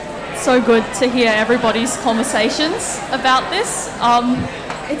so good to hear everybody's conversations about this.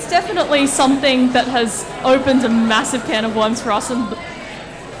 It's definitely something that has opened a massive can of worms for us, and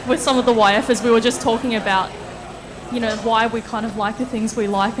with some of the YFers we were just talking about, why we kind of like the things we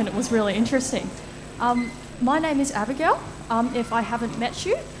like, and it was really interesting. My name is Abigail, if I haven't met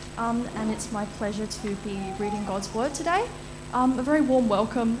you, and it's my pleasure to be reading God's Word today. A very warm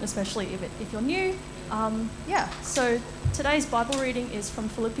welcome, especially if you're new. So today's Bible reading is from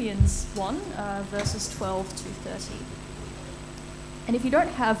Philippians 1, verses 12 to 30. And if you don't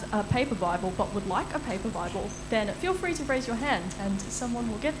have a paper Bible but would like a paper Bible, then feel free to raise your hand and someone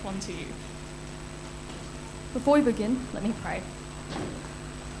will get one to you. Before we begin, let me pray.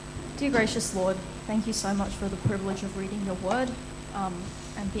 Dear gracious Lord, thank you so much for the privilege of reading your word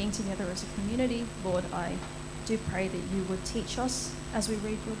and being together as a community. Lord, I do pray that you would teach us as we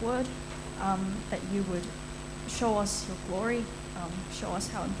read your word, that you would show us your glory, show us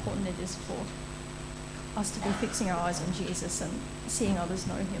how important it is for us to be fixing our eyes on Jesus and seeing others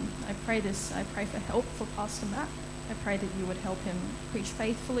know him. I pray for help for Pastor Matt. I pray that you would help him preach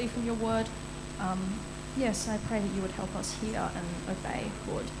faithfully from your word. Yes, I pray that you would help us hear and obey,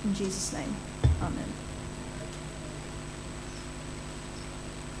 Lord. In Jesus' name, amen.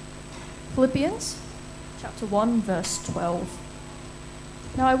 Philippians chapter 1, verse 12.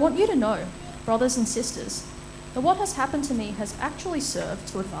 Now I want you to know, brothers and sisters, that what has happened to me has actually served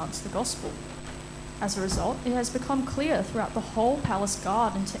to advance the gospel. As a result, it has become clear throughout the whole palace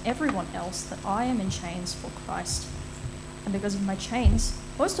guard and to everyone else that I am in chains for Christ. And because of my chains,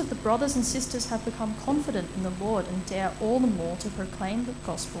 most of the brothers and sisters have become confident in the Lord and dare all the more to proclaim the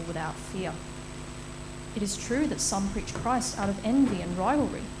gospel without fear. It is true that some preach Christ out of envy and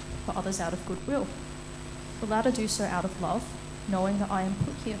rivalry, but others out of goodwill. The latter do so out of love, knowing that I am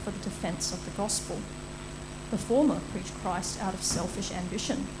put here for the defense of the gospel. The former preach Christ out of selfish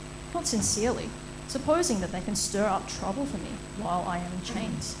ambition, not sincerely, supposing that they can stir up trouble for me while I am in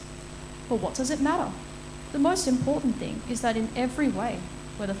chains. But what does it matter? The most important thing is that in every way,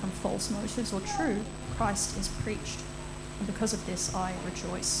 whether from false motives or true, Christ is preached. And because of this, I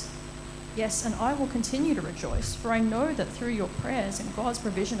rejoice. Yes, and I will continue to rejoice, for I know that through your prayers and God's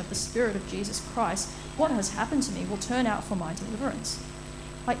provision of the Spirit of Jesus Christ, what has happened to me will turn out for my deliverance.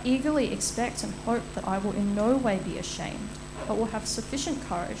 I eagerly expect and hope that I will in no way be ashamed, but will have sufficient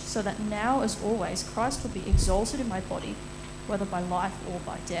courage so that now, as always, Christ will be exalted in my body, whether by life or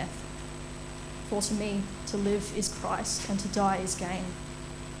by death. For to me, to live is Christ, and to die is gain.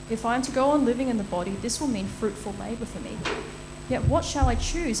 If I am to go on living in the body, this will mean fruitful labour for me. Yet what shall I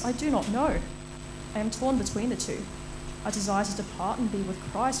choose? I do not know. I am torn between the two. I desire to depart and be with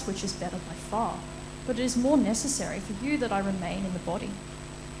Christ, which is better by far. But it is more necessary for you that I remain in the body.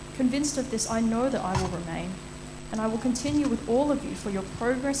 Convinced of this, I know that I will remain, and I will continue with all of you for your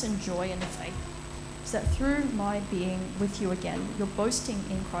progress and joy in the faith, so that through my being with you again, your boasting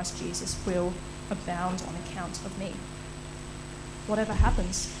in Christ Jesus will abound on account of me. Whatever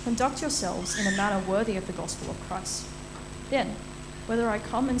happens, conduct yourselves in a manner worthy of the gospel of Christ. Then, whether I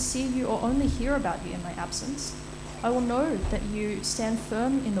come and see you or only hear about you in my absence, I will know that you stand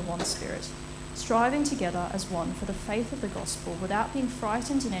firm in the one Spirit, striving together as one for the faith of the gospel without being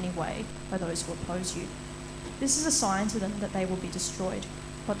frightened in any way by those who oppose you. This is a sign to them that they will be destroyed,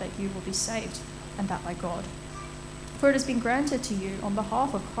 but that you will be saved, and that by God. For it has been granted to you on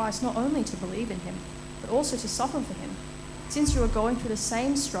behalf of Christ not only to believe in him, but also to suffer for him, since you are going through the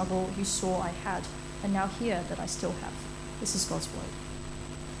same struggle you saw I had, and now hear that I still have. This is God's word.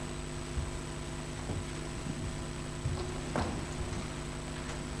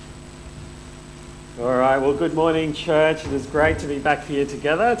 All right, well, good morning, church. It is great to be back here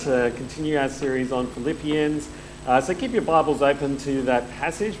together to continue our series on Philippians. So keep your Bibles open to that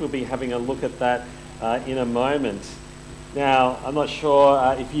passage. We'll be having a look at that in a moment. Now, I'm not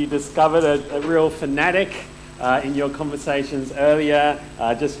sure if you discovered a real fanatic in your conversations earlier,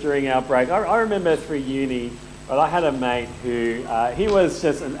 just during our break. I remember through uni, but I had a mate who, he was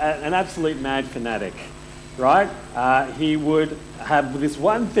just an absolute mad fanatic, right? He would have this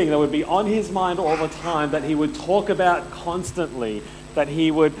one thing that would be on his mind all the time that he would talk about constantly, that he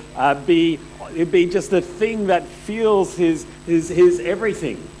would it'd be just the thing that fuels his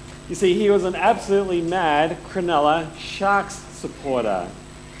everything. You see, he was an absolutely mad Cronulla Sharks supporter.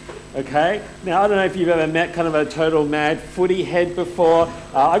 Okay? Now, I don't know if you've ever met kind of a total mad footy head before.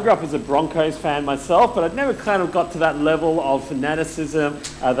 I grew up as a Broncos fan myself, but I'd never kind of got to that level of fanaticism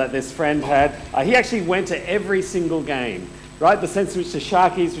that this friend had. He actually went to every single game, right? The sense in which the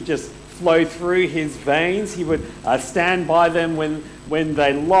Sharkies would just flow through his veins. He would stand by them when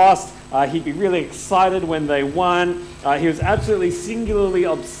they lost. He'd be really excited when they won. He was absolutely singularly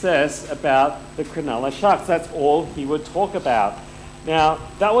obsessed about the Cronulla Sharks. That's all he would talk about. Now,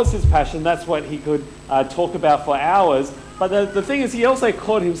 that was his passion. That's what he could talk about for hours. But the thing is, he also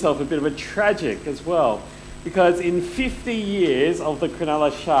called himself a bit of a tragic as well. Because in 50 years of the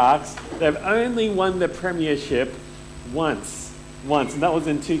Cronulla Sharks, they've only won the premiership once, and that was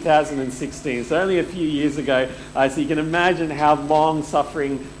in 2016, so only a few years ago. So you can imagine how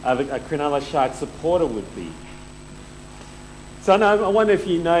long-suffering a Cronulla Sharks supporter would be. So I wonder if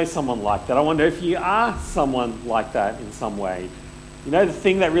you know someone like that. I wonder if you are someone like that in some way. You know, the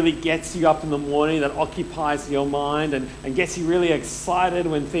thing that really gets you up in the morning, that occupies your mind and gets you really excited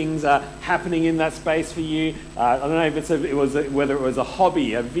when things are happening in that space for you. I don't know if whether it was a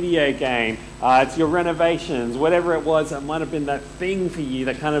hobby, a video game, it's your renovations, whatever it was, it might have been that thing for you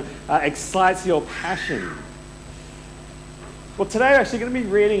that kind of excites your passion. Well, today we're actually going to be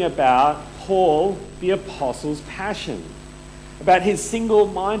reading about Paul the Apostle's passion, about his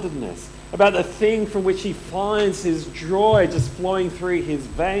single-mindedness, about the thing from which he finds his joy just flowing through his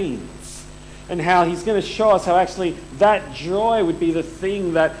veins, and how he's going to show us how actually that joy would be the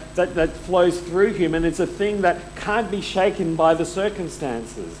thing that flows through him, and it's a thing that can't be shaken by the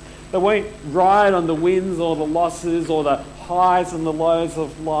circumstances, that won't ride on the wins or the losses or the highs and the lows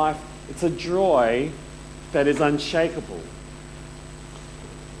of life. It's a joy that is unshakable.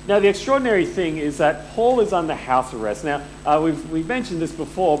 Now, the extraordinary thing is that Paul is under house arrest. Now, we've mentioned this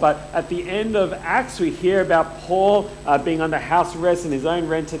before, but at the end of Acts, we hear about Paul being under house arrest in his own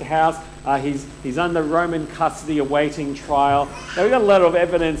rented house. He's under Roman custody awaiting trial. Now, we've got a lot of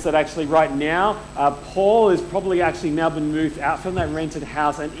evidence that actually right now, Paul has probably actually now been moved out from that rented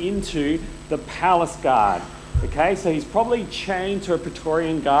house and into the palace guard. Okay, so he's probably chained to a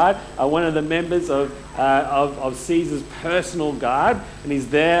Praetorian guard, one of the members of Caesar's personal guard, and he's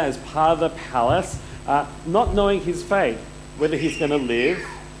there as part of the palace, not knowing his fate, whether he's going to live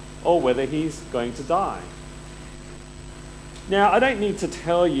or whether he's going to die. Now, I don't need to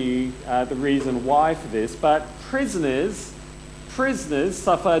tell you the reason why for this, but prisoners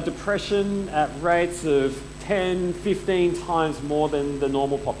suffer depression at rates of 10, 15 times more than the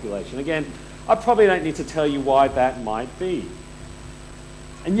normal population. Again, I probably don't need to tell you why that might be.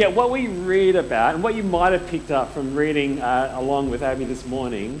 And yet what we read about, and what you might have picked up from reading along with Abby this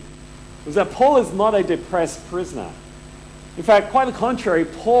morning, was that Paul is not a depressed prisoner. In fact, quite the contrary,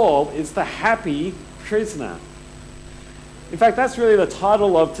 Paul is the happy prisoner. In fact, that's really the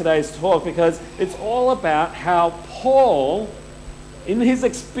title of today's talk, because it's all about how Paul, in his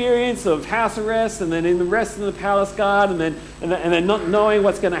experience of house arrest and then in the rest of the palace guard and then not knowing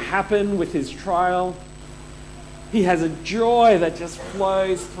what's going to happen with his trial, he has a joy that just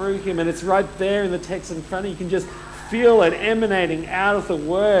flows through him, and it's right there in the text in front of you. You can just feel it emanating out of the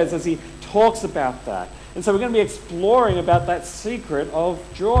words as he talks about that. And so we're going to be exploring about that secret of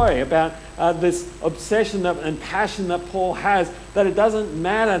joy, about this obsession and passion that Paul has, that it doesn't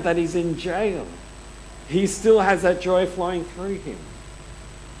matter that he's in jail. He still has that joy flowing through him.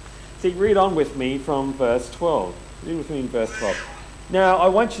 See, read on with me from verse 12. Read with me in verse 12. Now, I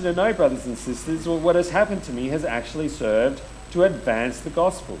want you to know, brothers and sisters, what has happened to me has actually served to advance the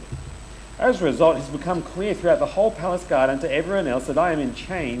gospel. As a result, it's become clear throughout the whole palace guard and to everyone else that I am in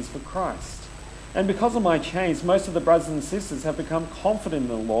chains for Christ. And because of my chains, most of the brothers and sisters have become confident in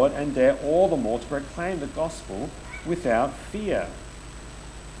the Lord and dare all the more to proclaim the gospel without fear.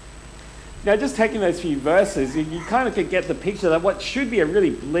 Now, just taking those few verses, you kind of could get the picture that what should be a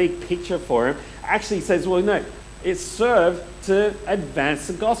really bleak picture for him actually says, well, no, it served to advance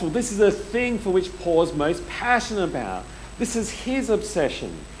the gospel. This is the thing for which Paul is most passionate about. This is his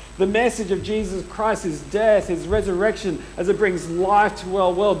obsession. The message of Jesus Christ, his death, his resurrection, as it brings life to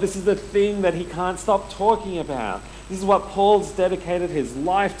our world. This is the thing that he can't stop talking about. This is what Paul's dedicated his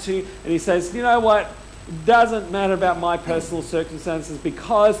life to. And he says, you know what? It doesn't matter about my personal circumstances,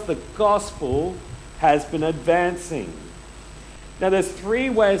 because the gospel has been advancing. Now, there's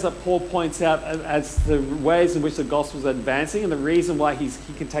three ways that Paul points out as the ways in which the gospel is advancing, and the reason why he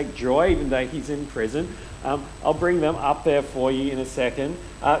can take joy even though he's in prison. I'll bring them up there for you in a second.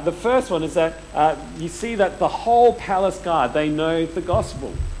 The first one is that you see that the whole palace guard, they know the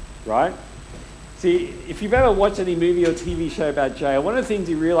gospel, right? See, if you've ever watched any movie or TV show about jail, one of the things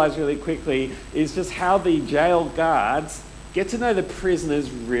you realise really quickly is just how the jail guards get to know the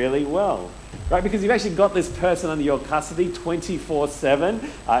prisoners really well, right? Because you've actually got this person under your custody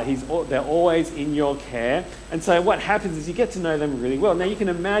 24/7. They're always in your care. And so what happens is you get to know them really well. Now you can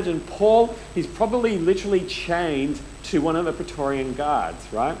imagine Paul, he's probably literally chained to one of the Praetorian guards,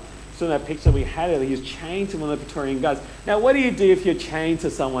 right? So in that picture we had it, he was chained to one of the Praetorian guards. Now, what do you do if you're chained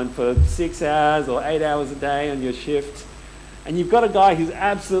to someone for 6 hours or 8 hours a day on your shift? And you've got a guy who's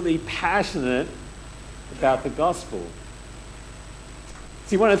absolutely passionate about the gospel.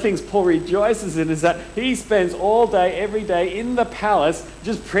 See, one of the things Paul rejoices in is that he spends all day, every day in the palace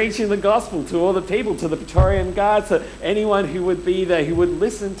just preaching the gospel to all the people, to the Praetorian guards, to anyone who would be there, who would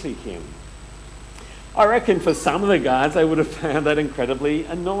listen to him. I reckon for some of the guards, they would have found that incredibly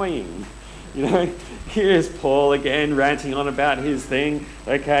annoying. You know, here's Paul again ranting on about his thing.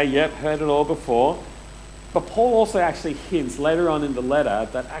 Okay, yep, heard it all before. But Paul also actually hints later on in the letter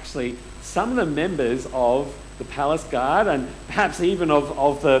that actually some of the members of the palace guard and perhaps even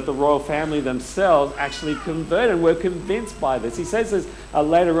of the royal family themselves actually converted and were convinced by this. He says this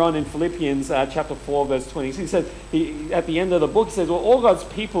later on in Philippians chapter 4 verse 20. He says, at the end of the book, he says, well, all God's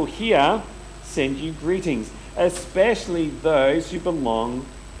people here send you greetings, especially those who belong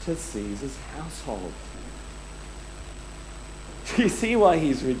to Caesar's household. Do you see why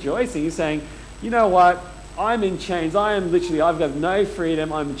he's rejoicing? He's saying, you know what? I'm in chains. I've got no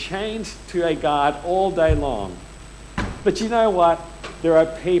freedom. I'm chained to a guard all day long. But you know what? There are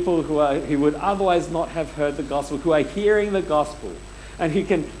people who would otherwise not have heard the gospel, who are hearing the gospel, and who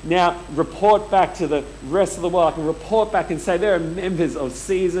can now report back to the rest of the world. I can report back and say there are members of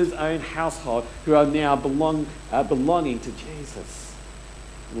Caesar's own household who are now belonging to Jesus.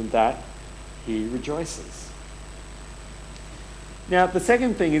 And in that, he rejoices. Now, the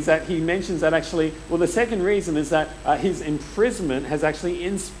second thing is that he mentions that the second reason is that his imprisonment has actually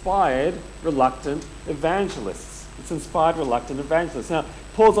inspired reluctant evangelists. It's inspired reluctant evangelists. Now,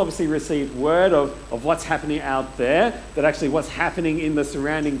 Paul's obviously received word of what's happening out there, that actually what's happening in the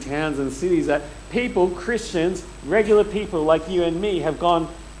surrounding towns and cities, that people, Christians, regular people like you and me have gone,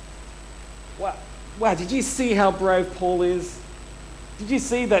 wow, did you see how brave Paul is? Did you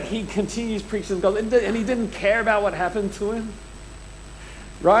see that he continues preaching the gospel and he didn't care about what happened to him?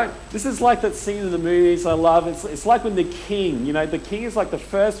 Right? This is like that scene in the movies I love. It's like when the king is like the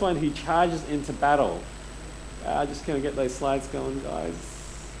first one who charges into battle. Just going to get those slides going, guys.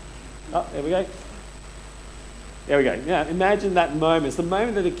 Oh, there we go. There we go. Yeah, imagine that moment. It's the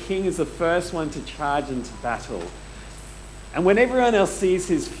moment that the king is the first one to charge into battle. And when everyone else sees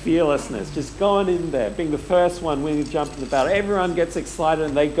his fearlessness, just going in there, being the first one when he jumps into battle, everyone gets excited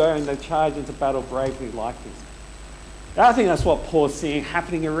and they go and they charge into battle bravely like this. I think that's what Paul's seeing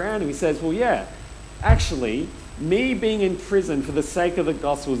happening around him. He says, well, yeah, actually, me being in prison for the sake of the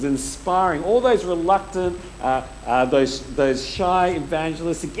gospel is inspiring all those reluctant, those shy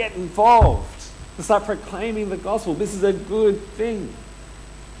evangelists to get involved, to start proclaiming the gospel. This is a good thing.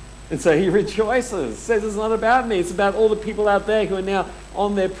 And so he rejoices, says it's not about me, it's about all the people out there who are now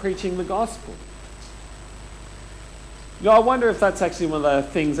on there preaching the gospel. You know, I wonder if that's actually one of the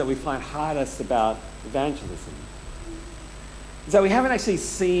things that we find hardest about evangelism. Is that we haven't actually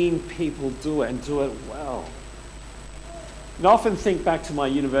seen people do it and do it well. And I often think back to my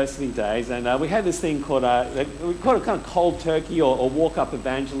university days, and we had this thing called we call it kind of cold turkey or walk-up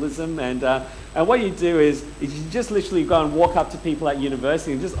evangelism. And what you do is you just literally go and walk up to people at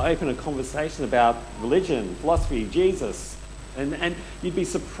university and just open a conversation about religion, philosophy, Jesus. And you'd be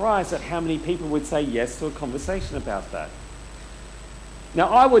surprised at how many people would say yes to a conversation about that. Now,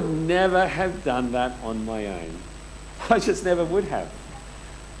 I would never have done that on my own. I just never would have.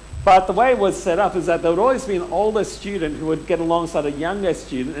 But the way it was set up is that there would always be an older student who would get alongside a younger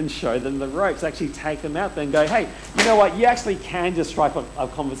student and show them the ropes, actually take them out there and go, hey, you know what, you actually can just strike a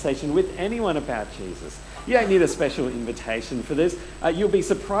conversation with anyone about Jesus. You don't need a special invitation for this. You'll be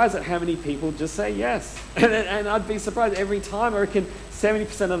surprised at how many people just say yes. And I'd be surprised every time. I reckon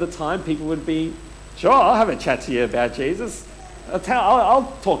 70% of the time people would be, sure, I'll have a chat to you about Jesus. I'll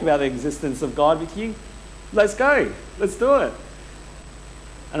talk about the existence of God with you. Let's go. Let's do it.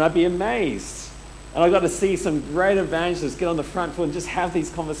 And I'd be amazed. And I got to see some great evangelists get on the front foot and just have these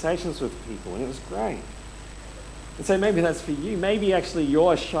conversations with people. And it was great. And so maybe that's for you. Maybe actually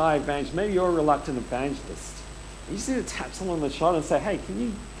you're a shy evangelist. Maybe you're a reluctant evangelist. You just need to tap someone on the shoulder and say, hey,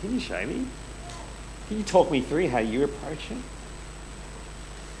 can you show me? Can you talk me through how you approach it?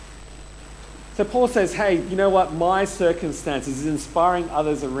 So Paul says, hey, you know what? My circumstances is inspiring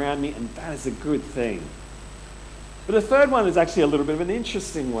others around me, and that is a good thing. But the third one is actually a little bit of an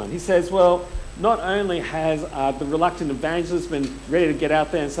interesting one. He says, well, not only has the reluctant evangelist been ready to get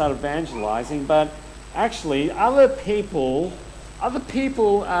out there and start evangelizing, but actually other people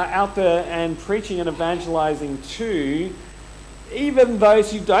out there and preaching and evangelizing too, even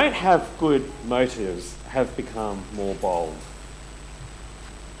those who don't have good motives, have become more bold.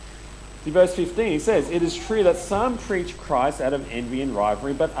 See, verse 15, he says, "It is true that some preach Christ out of envy and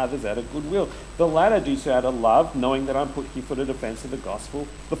rivalry, but others out of goodwill. The latter do so out of love, knowing that I'm put here for the defense of the gospel.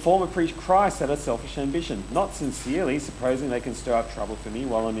 The former preach Christ out of selfish ambition, not sincerely, supposing they can stir up trouble for me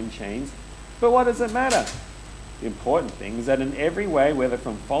while I'm in chains. But what does it matter? The important thing is that in every way, whether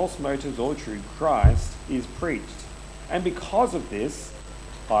from false motives or true, Christ is preached. And because of this,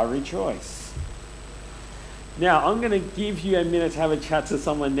 I rejoice." Now, I'm going to give you a minute to have a chat to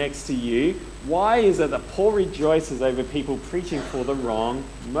someone next to you. Why is it that Paul rejoices over people preaching for the wrong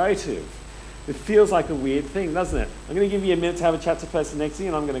motive? It feels like a weird thing, doesn't it? I'm going to give you a minute to have a chat to the person next to you,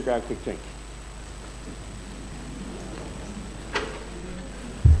 and I'm going to grab a quick drink.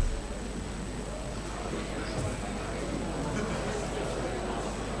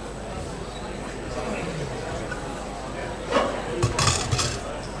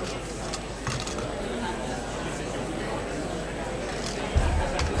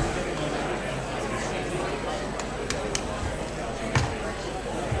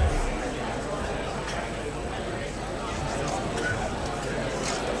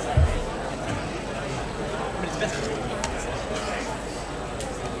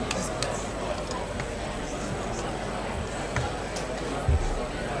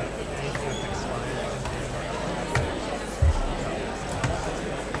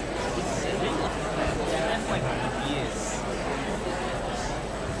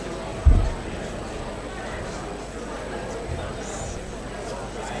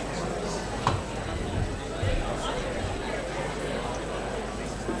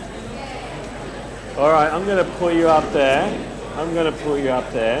 All right, I'm going to pull you up there.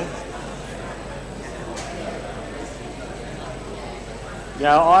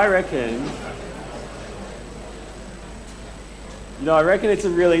 Now, I reckon it's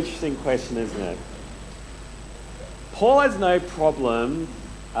a really interesting question, isn't it? Paul has no problem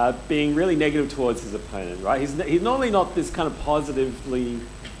being really negative towards his opponent, right? He's normally not this kind of positively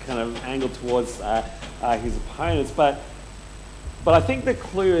kind of angled towards his opponents, but I think the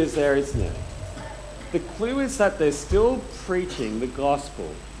clue is there, isn't it? The clue is that they're still preaching the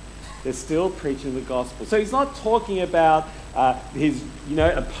gospel. So he's not talking about his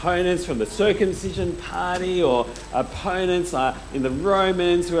opponents from the circumcision party or opponents in the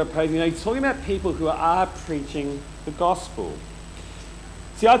Romans who are opposing. He's talking about people who are preaching the gospel.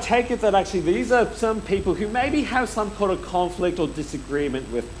 See, I take it that actually these are some people who maybe have some kind of conflict or disagreement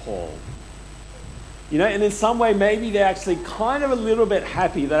with Paul. And in some way, maybe they're actually kind of a little bit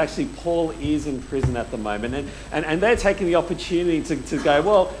happy that actually Paul is in prison at the moment. And they're taking the opportunity to go,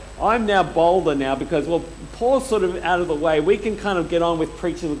 well, I'm now bolder now because, well, Paul's sort of out of the way. We can kind of get on with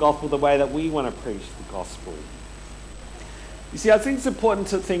preaching the gospel the way that we want to preach the gospel. You see, I think it's an important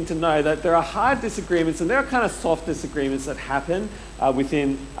thing to know that there are hard disagreements and there are kind of soft disagreements that happen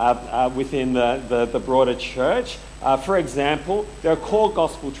within the broader church. For example, there are core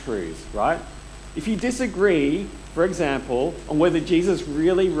gospel truths, right? If you disagree, for example, on whether Jesus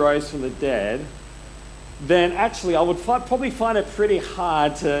really rose from the dead, then actually I would probably find it pretty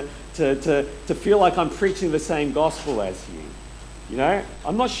hard to feel like I'm preaching the same gospel as you.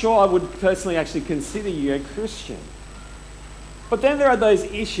 I'm not sure I would personally actually consider you a Christian. But then there are those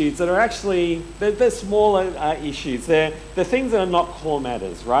issues that are actually, they're smaller issues. They're things that are not core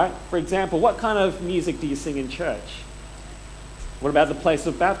matters, right? For example, what kind of music do you sing in church? What about the place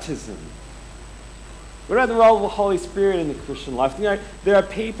of baptism? What about the role of the Holy Spirit in the Christian life? There are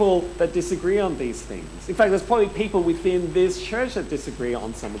people that disagree on these things. In fact, there's probably people within this church that disagree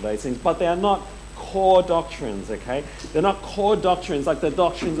on some of those things, but they are not core doctrines, okay? They're not core doctrines like the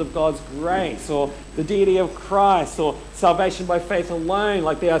doctrines of God's grace or the deity of Christ or salvation by faith alone.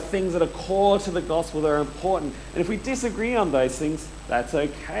 Like, they are things that are core to the gospel, that are important. And if we disagree on those things, that's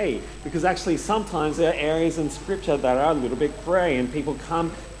okay, because actually sometimes there are areas in Scripture that are a little bit grey and people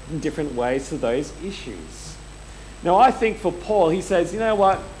come in different ways to those issues. Now, I think for Paul, he says, you know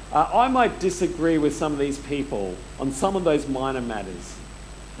what, I might disagree with some of these people on some of those minor matters,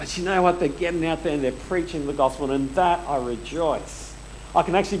 but you know what, they're getting out there and they're preaching the gospel, and in that I rejoice. I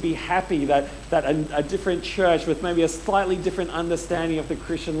can actually be happy that a different church with maybe a slightly different understanding of the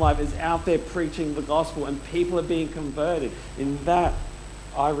Christian life is out there preaching the gospel and people are being converted. In that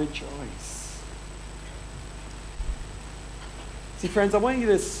I rejoice. See, friends, I want you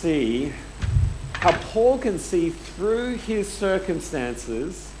to see how Paul can see through his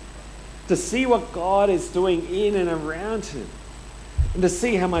circumstances to see what God is doing in and around him and to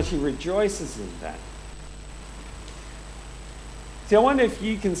see how much he rejoices in that. See, I wonder if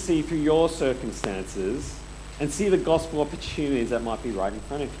you can see through your circumstances and see the gospel opportunities that might be right in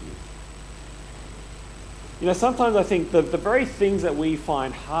front of you. Sometimes I think that the very things that we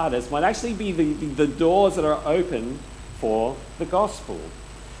find hardest might actually be the doors that are open for the gospel.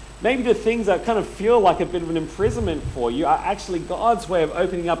 Maybe the things that kind of feel like a bit of an imprisonment for you are actually God's way of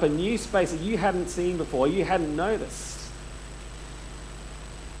opening up a new space that you hadn't seen before, you hadn't noticed.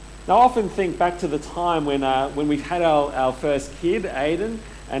 Now, I often think back to the time when we've had our first kid, Aiden,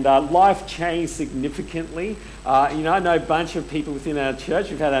 and life changed significantly. I know a bunch of people within our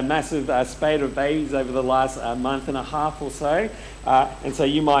church. We've had a massive spate of babies over the last month and a half or so. And so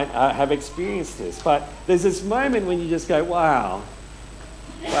you might have experienced this. But there's this moment when you just go, wow,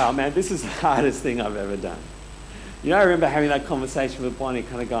 man, this is the hardest thing I've ever done. I remember having that conversation with Bonnie,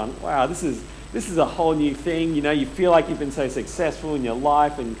 kind of going, wow, this is a whole new thing. You feel like you've been so successful in your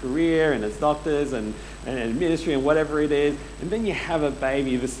life and career and as doctors and ministry and whatever it is. And then you have a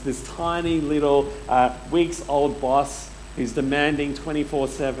baby, this tiny little weeks-old boss who's demanding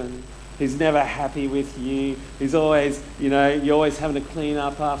 24/7, who's never happy with you, who's always, you're always having to clean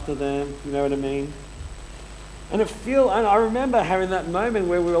up after them. You know what I mean? And I remember having that moment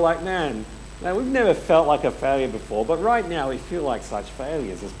where we were like, man, we've never felt like a failure before, but right now we feel like such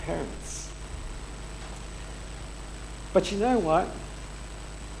failures as parents. But you know what?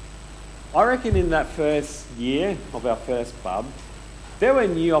 I reckon in that first year of our first bub, there were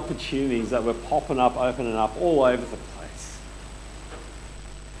new opportunities that were popping up, opening up all over the place.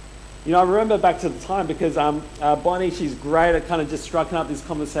 I remember back to the time because Bonnie, she's great at kind of just striking up these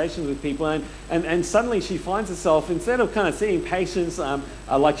conversations with people, and suddenly she finds herself, instead of kind of seeing patients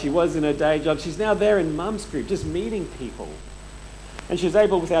like she was in her day job, she's now there in mum's group, just meeting people. And she was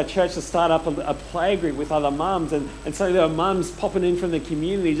able, with our church, to start up a play group with other mums. And so there were mums popping in from the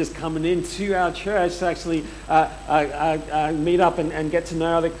community, just coming into our church to actually meet up and get to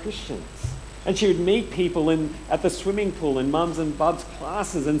know other Christians. And she would meet people at the swimming pool in mums and bubs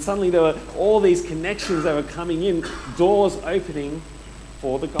classes. And suddenly there were all these connections that were coming in, doors opening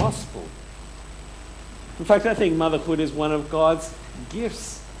for the gospel. In fact, I think motherhood is one of God's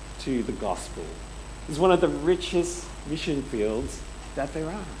gifts to the gospel. It's one of the richest mission fields that there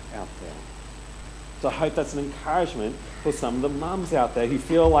are out there. So I hope that's an encouragement for some of the mums out there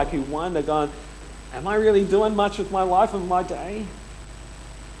who wonder, going, am I really doing much with my life and my day?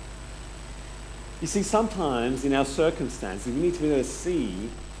 You see, sometimes in our circumstances, we need to be able to see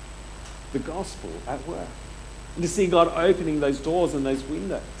the gospel at work and to see God opening those doors and those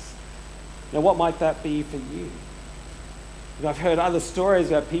windows. Now, what might that be for you? I've heard other stories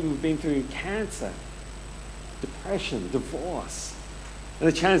about people who've been through cancer, depression, divorce, and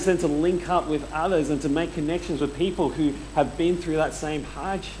the chance then to link up with others and to make connections with people who have been through that same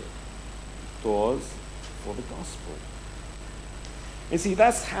hardship. Doors for the gospel. And see,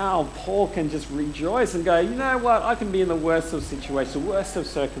 that's how Paul can just rejoice and go, you know what, I can be in the worst of situations, the worst of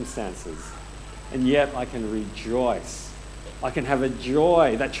circumstances, and yet I can rejoice. I can have a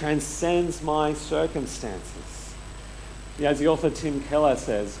joy that transcends my circumstances. As the author Tim Keller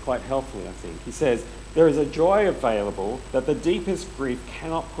says, quite helpfully, I think, he says, there is a joy available that the deepest grief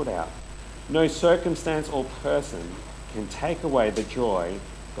cannot put out. No circumstance or person can take away the joy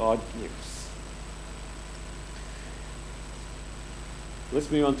God gives. Let's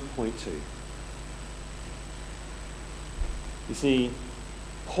move on to point 2. You see,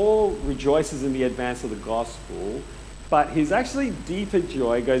 Paul rejoices in the advance of the gospel, but his actually deeper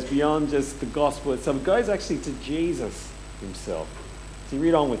joy goes beyond just the gospel itself. It goes actually to Jesus himself. So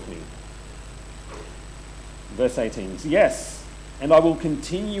read on with me. Verse 18, yes, and I will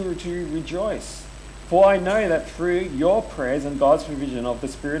continue to rejoice, for I know that through your prayers and God's provision of the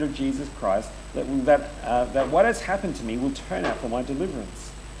Spirit of Jesus Christ, that what has happened to me will turn out for my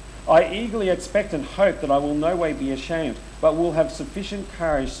deliverance. I eagerly expect and hope that I will no way be ashamed, but will have sufficient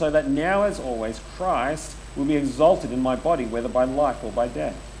courage so that now as always Christ will be exalted in my body, whether by life or by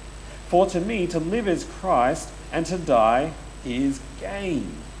death. For to me to live is Christ, and to die is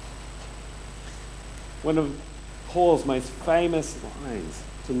gain. One of Paul's most famous lines,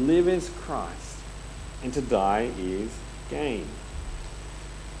 to live is Christ, and to die is gain.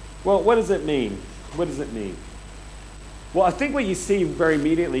 Well, what does it mean? What does it mean? Well, I think what you see very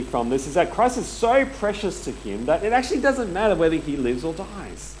immediately from this is that Christ is so precious to him that it actually doesn't matter whether he lives or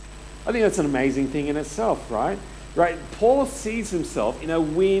dies. I think that's an amazing thing in itself, right? Paul sees himself in a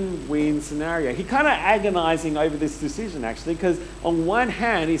win-win scenario. He's kind of agonizing over this decision, actually, because on one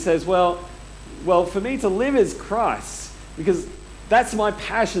hand he says, well, for me to live is Christ, because that's my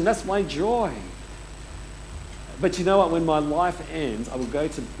passion, that's my joy. But you know what? When my life ends, I will go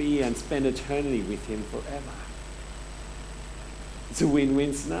to be and spend eternity with him forever. It's a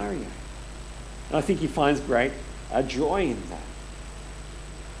win-win scenario. And I think he finds great joy in that.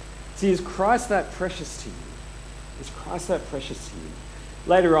 See, is Christ that precious to you? Is Christ that precious to you?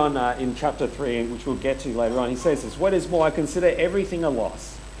 Later on in chapter 3, which we'll get to later on, he says this, "What is more, I consider everything a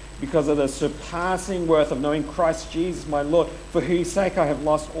loss because of the surpassing worth of knowing Christ Jesus my Lord, for whose sake I have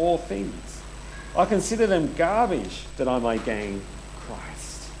lost all things. I consider them garbage that I may gain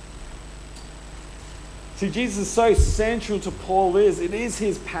Christ." See, Jesus is so central to Paul. It is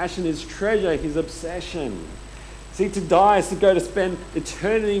his passion, his treasure, his obsession. See, to die is to go to spend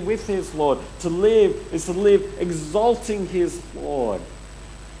eternity with his Lord. To live is to live exalting his Lord.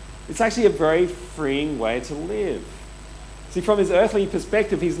 It's actually a very freeing way to live. See, from his earthly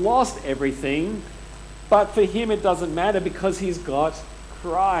perspective, he's lost everything, but for him it doesn't matter because he's got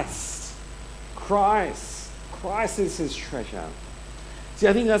Christ. Christ is his treasure. See,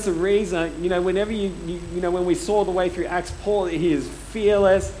 I think that's the reason, whenever when we saw the way through Acts, Paul, he is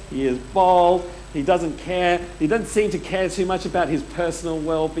fearless, he is bold, he doesn't care, he doesn't seem to care too much about his personal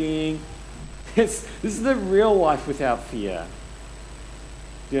well-being. This is the real life without fear.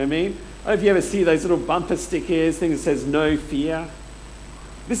 Do you know what I mean? I don't know if you ever see those little bumper stickers, thing that says "no fear."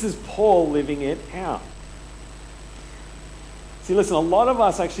 This is Paul living it out. See, listen, a lot of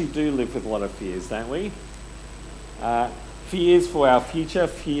us actually do live with a lot of fears, don't we? Fears for our future,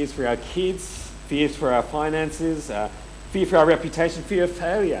 fears for our kids, fears for our finances, fear for our reputation, fear of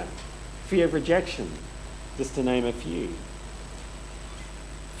failure, fear of rejection, just to name a few.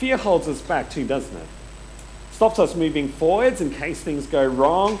 Fear holds us back too, doesn't it? Stops us moving forwards in case things go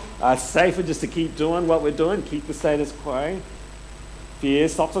wrong. Safer just to keep doing what we're doing, keep the status quo. Fear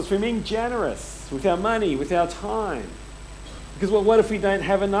stops us from being generous with our money, with our time. Because what if we don't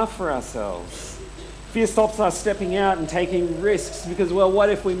have enough for ourselves? Fear stops us stepping out and taking risks because, what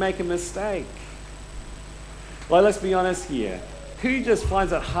if we make a mistake? Well, let's be honest here. Who just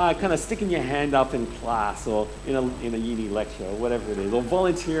finds it hard kind of sticking your hand up in class or in a uni lecture or whatever it is, or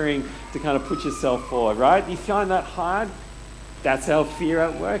volunteering to kind of put yourself forward, right? You find that hard? That's our fear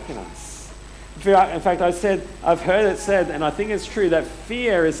at work in us. In fact, I've heard it said, and I think it's true, that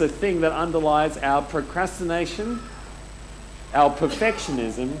fear is the thing that underlies our procrastination, our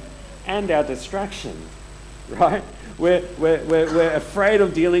perfectionism, and our distraction, right? We're afraid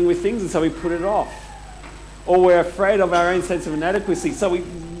of dealing with things, and so we put it off. Or we're afraid of our own sense of inadequacy, so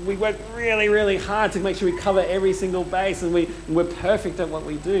we work really, really hard to make sure we cover every single base and we're perfect at what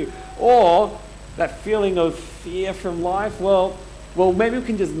we do. Or that feeling of fear from life, well, maybe we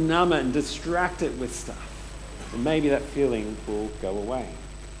can just numb it and distract it with stuff. And maybe that feeling will go away.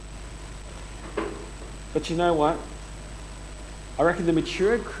 But you know what? I reckon the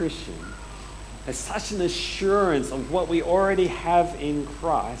mature Christian has such an assurance of what we already have in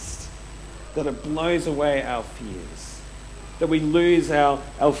Christ that it blows away our fears, that we lose our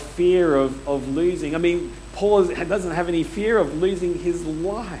fear of losing. I mean, Paul doesn't have any fear of losing his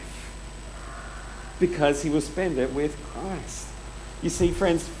life because he will spend it with Christ. You see,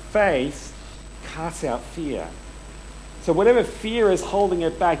 friends, faith casts out fear. So whatever fear is holding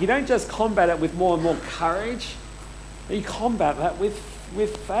it back, you don't just combat it with more and more courage, you combat that with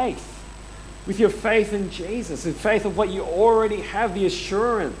faith, with your faith in Jesus, with faith of what you already have, the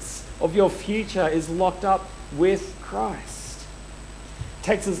assurance of your future is locked up with Christ.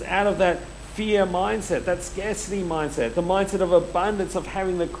 Takes us out of that fear mindset, that scarcity mindset, the mindset of abundance of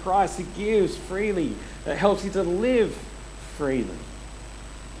having the Christ who gives freely, that helps you to live freely.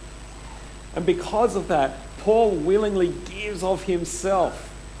 And because of that, Paul willingly gives of himself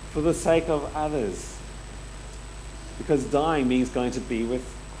for the sake of others. Because dying means going to be with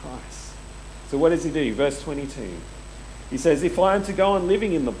Christ. So what does he do? Verse 22. He says, "If I am to go on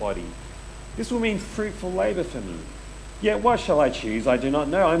living in the body, this will mean fruitful labour for me. Yet what shall I choose? I do not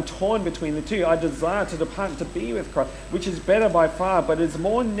know. I am torn between the two. I desire to depart and to be with Christ, which is better by far, but it is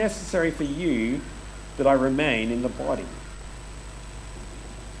more necessary for you that I remain in the body."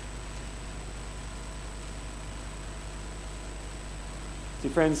 See,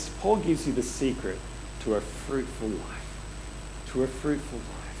 friends, Paul gives you the secret to a fruitful life. To a fruitful life.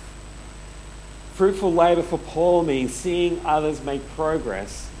 Fruitful labour for Paul means seeing others make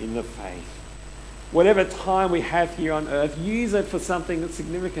progress in the faith. Whatever time we have here on earth, use it for something that's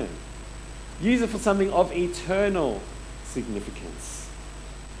significant. Use it for something of eternal significance.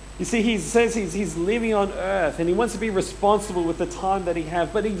 You see, he says he's living on earth and he wants to be responsible with the time that he has,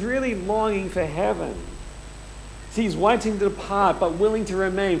 but he's really longing for heaven. See, he's wanting to depart, but willing to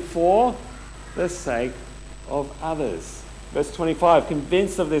remain for the sake of others. Verse 25,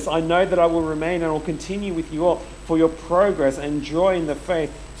 "Convinced of this, I know that I will remain and will continue with you all for your progress and joy in the faith,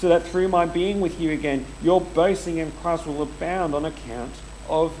 so that through my being with you again, your boasting in Christ will abound on account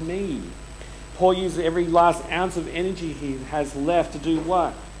of me." Paul uses every last ounce of energy he has left to do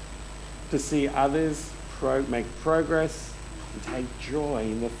what? To see others make progress and take joy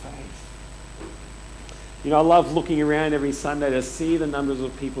in the faith. You know, I love looking around every Sunday to see the numbers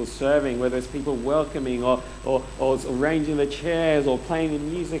of people serving, whether it's people welcoming or arranging the chairs or playing the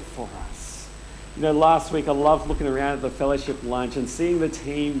music for us. You know, last week I loved looking around at the fellowship lunch and seeing the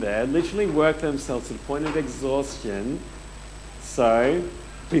team there literally work themselves to the point of exhaustion so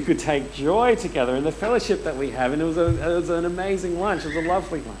we could take joy together in the fellowship that we have. And it was an amazing lunch. It was a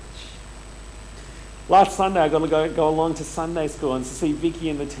lovely lunch. Last Sunday I got to go along to Sunday school and to see Vicky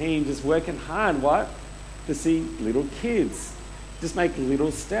and the team just working hard. What? To see little kids just make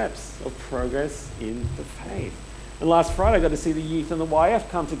little steps of progress in the faith. And last Friday I got to see the youth and the YF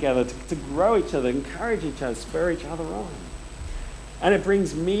come together to grow each other, encourage each other, spur each other on. And it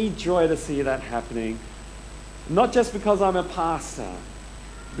brings me joy to see that happening, not just because I'm a pastor,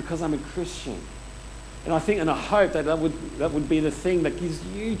 because I'm a Christian. And I think and I hope that would be the thing that gives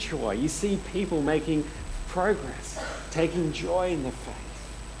you joy. You see people making progress, taking joy in the faith.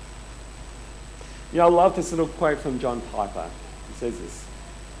 You know, I love this little quote from John Piper. He says this: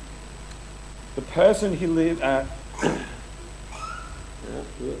 "The person who lived..." You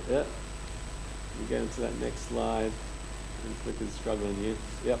go into that next slide. Clicker's struggling here.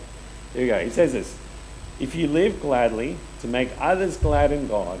 Yep. Here we go. He says this: "If you live gladly to make others glad in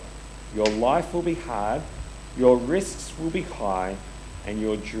God, your life will be hard, your risks will be high, and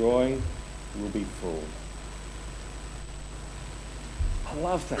your joy will be full." I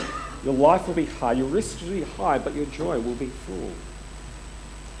love that. Your life will be hard, your risks will be high, but your joy will be full.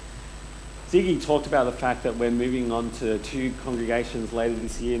 Ziggy talked about the fact that we're moving on to 2 congregations later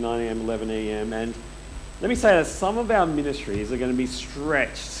this year, 9 a.m, 11 a.m. And let me say that some of our ministries are going to be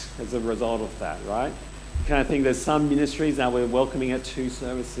stretched as a result of that, right? You kind of think there's some ministries now we're welcoming at 2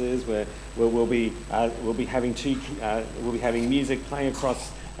 services where we'll be having music playing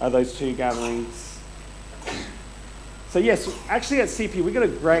across those 2 gatherings. So yes, actually at CP we've got a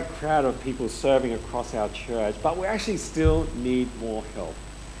great crowd of people serving across our church, but we actually still need more help.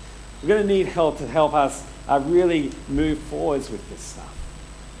 We're going to need help to help us really move forwards with this stuff,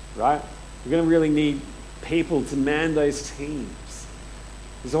 right? We're going to really need people to man those teams.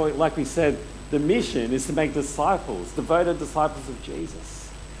 So like we said, the mission is to make disciples, devoted disciples of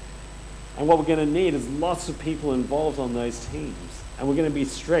Jesus. And what we're going to need is lots of people involved on those teams. And we're going to be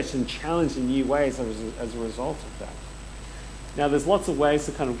stretched and challenged in new ways as a result of that. Now, there's lots of ways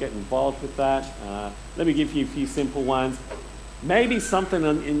to kind of get involved with that. Let me give you a few simple ones. Maybe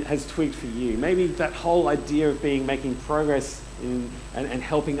something has tweaked for you. Maybe that whole idea of making progress and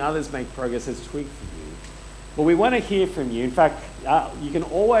helping others make progress has tweaked for you. Well, we want to hear from you. In fact, you can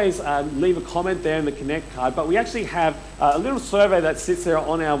always leave a comment there in the Connect card, but we actually have a little survey that sits there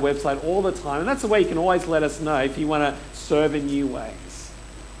on our website all the time, and that's the way you can always let us know if you want to serve in new ways.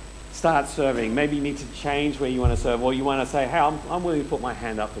 Start serving. Maybe you need to change where you want to serve, or you want to say, hey, I'm willing to put my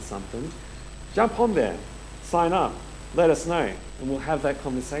hand up for something. Jump on there. Sign up. Let us know, and we'll have that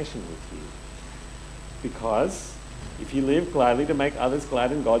conversation with you. Because if you live gladly to make others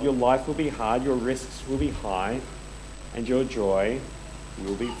glad in God, your life will be hard, your risks will be high, and your joy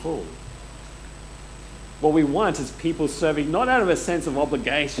will be full. What we want is people serving not out of a sense of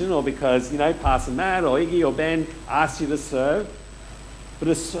obligation or because, Pastor Matt or Iggy or Ben asked you to serve, but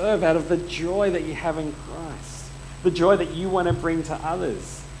to serve out of the joy that you have in Christ, the joy that you want to bring to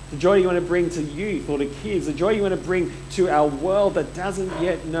others, the joy you want to bring to youth or to kids, the joy you want to bring to our world that doesn't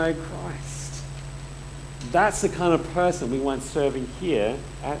yet know Christ. That's the kind of person we want serving here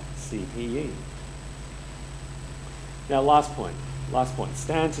at CPE. Now, last point.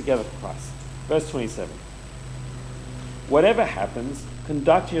 Stand together for Christ. Verse 27. Whatever happens,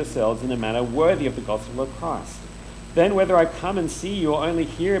 conduct yourselves in a manner worthy of the gospel of Christ. Then whether I come and see you or only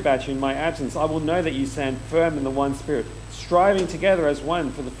hear about you in my absence, I will know that you stand firm in the one spirit, striving together as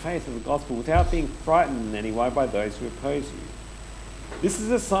one for the faith of the gospel, without being frightened in any way by those who oppose you. This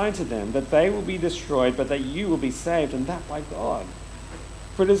is a sign to them that they will be destroyed, but that you will be saved, and that by God.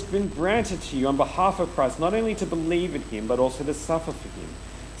 For it has been granted to you on behalf of Christ not only to believe in him, but also to suffer for him,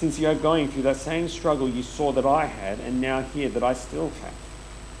 since you are going through that same struggle you saw that I had, and now hear that I still have.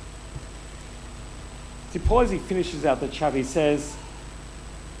 See, Paul, as he finishes out the chapter, he says,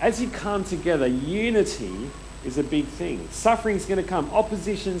 as you come together, unity is a big thing. Suffering's going to come.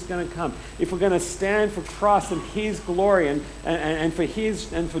 Opposition's going to come. If we're going to stand for Christ and his glory and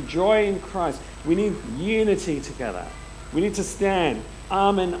for joy in Christ, we need unity together. We need to stand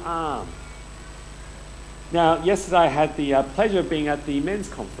arm in arm. Now, yesterday I had the pleasure of being at the men's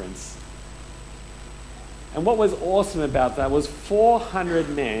conference. And what was awesome about that was 400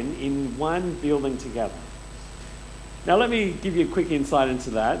 men in one building together. Now let me give you a quick insight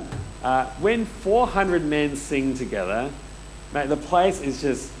into that. When 400 men sing together, mate, the place is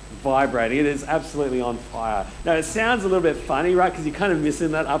just vibrating. It is absolutely on fire. Now it sounds a little bit funny, right? Because you're kind of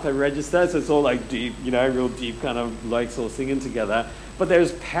missing that upper register, so it's all like deep, real deep kind of blokes all singing together. But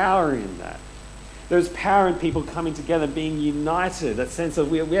there's power in that. There's power in people coming together, being united, that sense of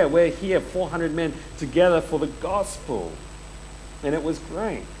we're here, 400 men together for the gospel. And it was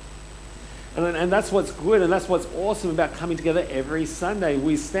great. And that's what's good, and that's what's awesome about coming together every Sunday.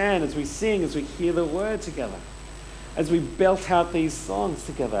 We stand as we sing, as we hear the word together. As we belt out these songs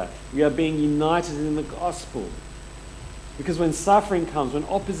together, we are being united in the gospel. Because when suffering comes, when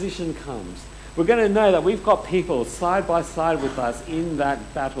opposition comes, we're going to know that we've got people side by side with us in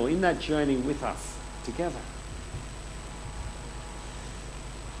that battle, in that journey with us together.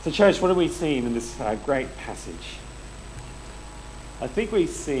 So church, what have we seen in this great passage? I think we've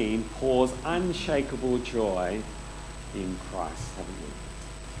seen Paul's unshakable joy in Christ, haven't we?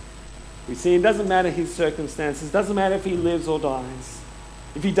 We see it doesn't matter his circumstances, doesn't matter if he lives or dies.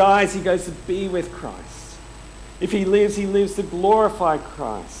 If he dies, he goes to be with Christ. If he lives to glorify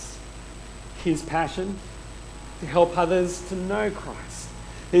Christ. His passion to help others to know Christ.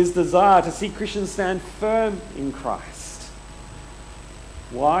 His desire to see Christians stand firm in Christ.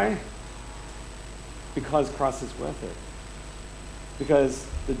 Why? Because Christ is worth it. Because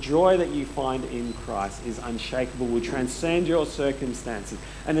the joy that you find in Christ is unshakable, will transcend your circumstances.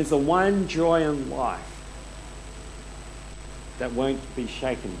 And it's the one joy in life that won't be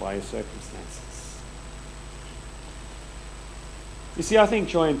shaken by your circumstances. You see, I think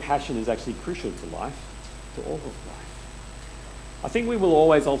joy and passion is actually crucial to life, to all of life. I think we will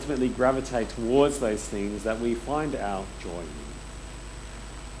always ultimately gravitate towards those things that we find our joy in.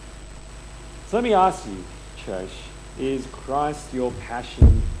 So let me ask you, church, is Christ your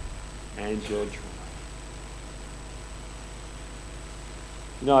passion and your joy?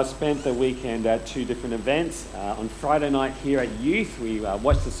 I spent the weekend at two different events. On Friday night here at Youth, we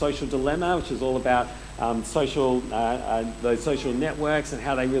watched The Social Dilemma, which is all about those social networks and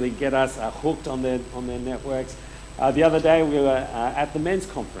how they really get us hooked on their networks. The other day we were at the men's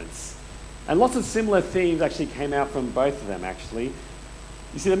conference. And lots of similar themes actually came out from both of them, actually.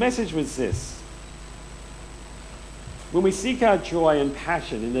 You see, the message was this. When we seek our joy and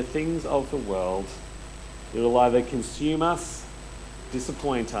passion in the things of the world, it will either consume us,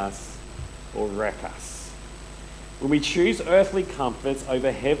 disappoint us, or wreck us. When we choose earthly comforts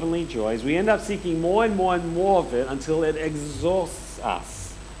over heavenly joys, we end up seeking more and more and more of it until it exhausts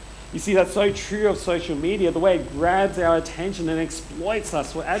us. You see, that's so true of social media, the way it grabs our attention and exploits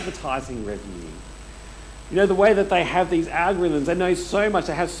us for advertising revenue. The way that they have these algorithms, they know so much,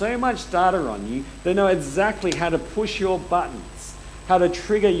 they have so much data on you, they know exactly how to push your buttons, how to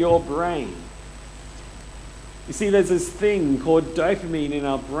trigger your brain. You see, there's this thing called dopamine in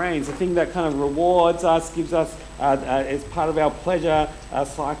our brains, a thing that kind of rewards us, gives us, it's part of our pleasure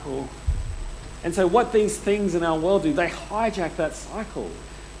cycle. And so what these things in our world do, they hijack that cycle.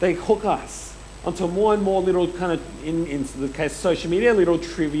 They hook us onto more and more little kind of, in the case of social media, little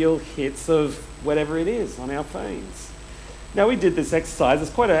trivial hits of whatever it is on our phones. Now, we did this exercise.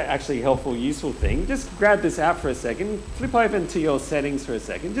 It's quite a actually helpful, useful thing. Just grab this out for a second. Flip open to your settings for a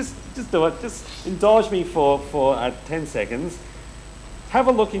second. Just do it. Just indulge me for 10 seconds. Have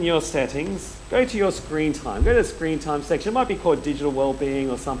a look in your settings. Go to your screen time. Go to the screen time section. It might be called digital wellbeing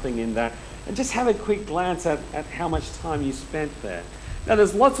or something in that. And just have a quick glance at how much time you spent there. Now,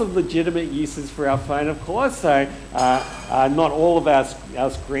 there's lots of legitimate uses for our phone, of course, so not all of our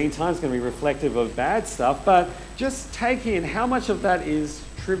screen time is going to be reflective of bad stuff, but just take in how much of that is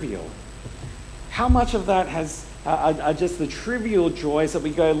trivial. How much of that are just the trivial joys that we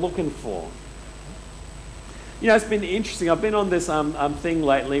go looking for. It's been interesting. I've been on this thing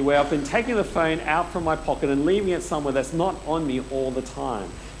lately where I've been taking the phone out from my pocket and leaving it somewhere that's not on me all the time.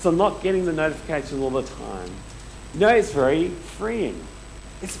 So I'm not getting the notifications all the time. It's very freeing.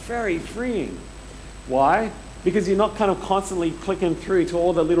 It's very freeing. Why? Because you're not kind of constantly clicking through to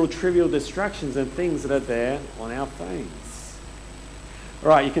all the little trivial distractions and things that are there on our phones. All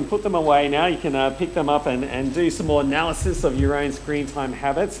right, you can put them away now. You can pick them up and do some more analysis of your own screen time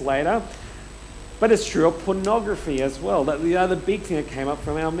habits later. But it's true of pornography as well. That the other big thing that came up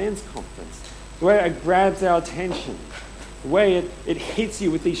from our men's conference. The way it grabs our attention. The way it hits you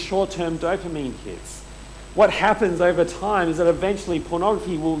with these short-term dopamine hits. What happens over time is that eventually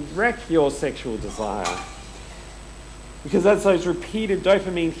pornography will wreck your sexual desire. Because that's those repeated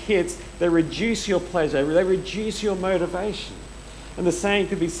dopamine hits, they reduce your pleasure, they reduce your motivation. And the same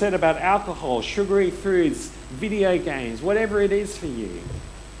could be said about alcohol, sugary foods, video games, whatever it is for you.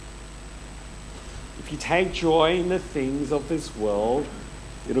 If If you take joy in the things of this world,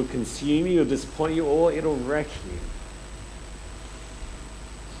 it'll consume you, it'll disappoint you, or it'll wreck you.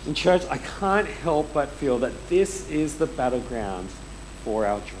 In church, I can't help but feel that this is the battleground for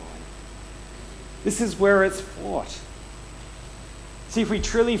our joy. This is where it's fought. See, if we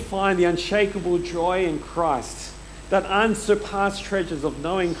truly find the unshakable joy in Christ, that unsurpassed treasures of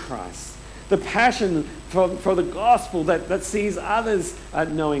knowing Christ, the passion for the gospel that sees others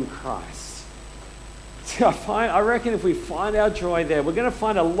knowing Christ. See, I reckon if we find our joy there, we're going to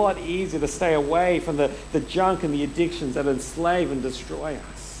find it a lot easier to stay away from the junk and the addictions that enslave and destroy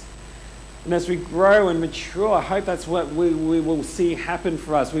us. And as we grow and mature, I hope that's what we will see happen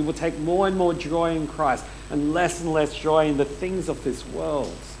for us. We will take more and more joy in Christ and less joy in the things of this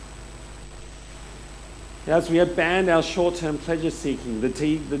world. As we abandon our short-term pleasure seeking, the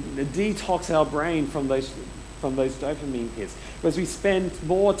detox our brain from those dopamine hits. As we spend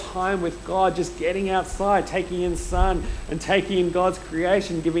more time with God, just getting outside, taking in sun and taking in God's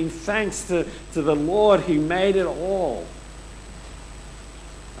creation, giving thanks to the Lord who made it all.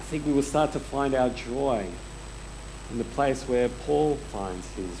 I think we will start to find our joy in the place where Paul finds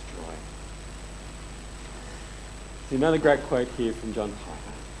his joy. See, another great quote here from John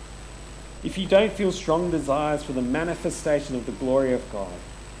Piper. If you don't feel strong desires for the manifestation of the glory of God,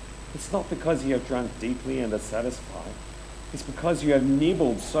 it's not because you have drunk deeply and are satisfied. It's because you have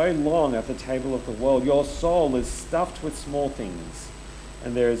nibbled so long at the table of the world. Your soul is stuffed with small things,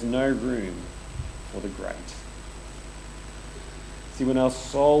 and there is no room for the great. See, when our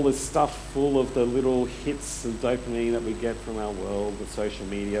soul is stuffed full of the little hits of dopamine that we get from our world, with social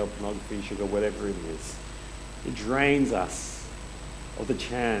media, pornography, sugar, whatever it is, it drains us of the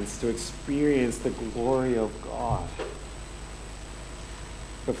chance to experience the glory of God.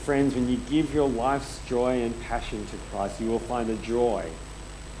 But friends, when you give your life's joy and passion to Christ, you will find a joy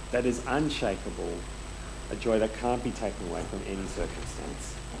that is unshakable, a joy that can't be taken away from any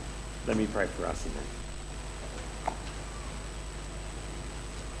circumstance. Let me pray for us in that.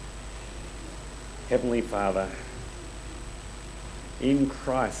 Heavenly Father, in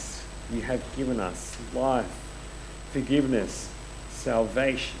Christ you have given us life, forgiveness,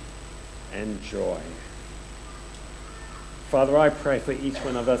 salvation, and joy. Father, I pray for each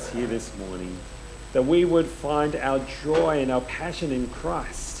one of us here this morning that we would find our joy and our passion in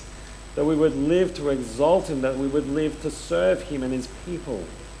Christ, that we would live to exalt Him, that we would live to serve Him and His people.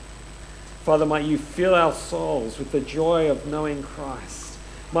 Father, might you fill our souls with the joy of knowing Christ.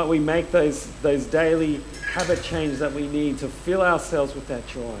 Might we make those daily habit changes that we need to fill ourselves with that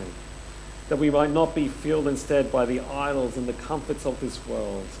joy, that we might not be filled instead by the idols and the comforts of this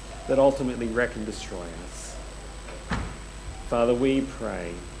world that ultimately wreck and destroy us. Father, we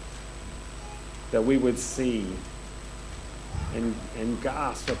pray that we would see and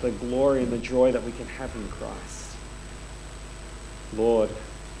gasp at the glory and the joy that we can have in Christ. Lord,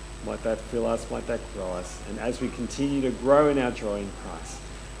 might that fill us, might that grow us. And as we continue to grow in our joy in Christ,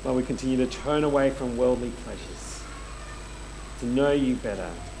 might we continue to turn away from worldly pleasures, to know you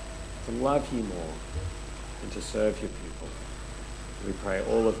better, to love you more, and to serve your people. We pray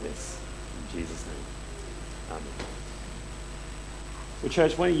all of this in Jesus' name. Amen. Well,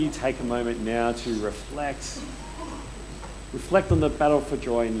 church, why don't you take a moment now to reflect on the battle for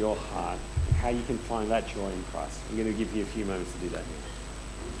joy in your heart and how you can find that joy in Christ. I'm going to give you a few moments to do that now.